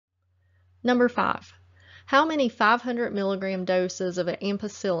Number 5. How many 500 milligram doses of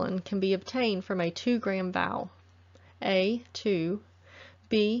ampicillin can be obtained from a 2-gram vial? A. 2,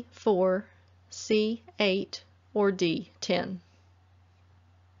 B. 4, C. 8, or D. 10?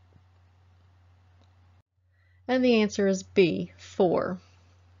 And the answer is B. 4.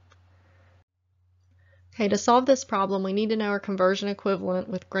 Okay, to solve this problem, we need to know our conversion equivalent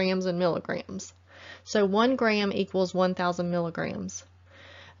with grams and milligrams. So 1 gram equals 1,000 milligrams.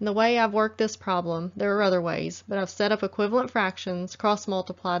 And the way I've worked this problem, there are other ways, but I've set up equivalent fractions,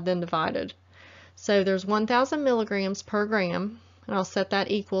 cross-multiplied, then divided. So there's 1,000 milligrams per gram, and I'll set that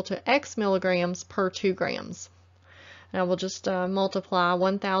equal to X milligrams per 2 grams. And I will just multiply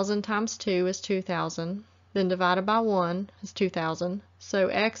 1,000 times 2 is 2,000, then divided by 1 is 2,000, so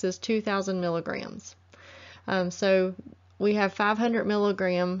X is 2,000 milligrams. So we have 500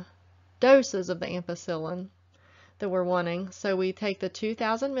 milligram doses of the ampicillin that we're wanting. So we take the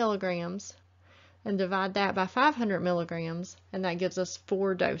 2,000 milligrams and divide that by 500 milligrams, and that gives us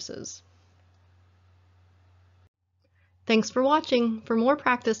 4 doses. Thanks for watching. For more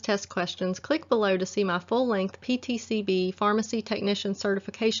practice test questions, click below to see my full-length PTCB Pharmacy Technician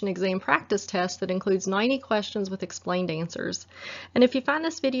Certification Exam practice test that includes 90 questions with explained answers. And if you find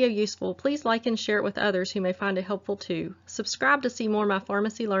this video useful, please like and share it with others who may find it helpful too. Subscribe to see more of my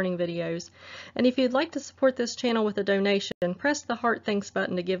pharmacy learning videos. And if you'd like to support this channel with a donation, press the heart thanks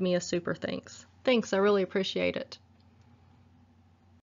button to give me a super thanks. Thanks, I really appreciate it.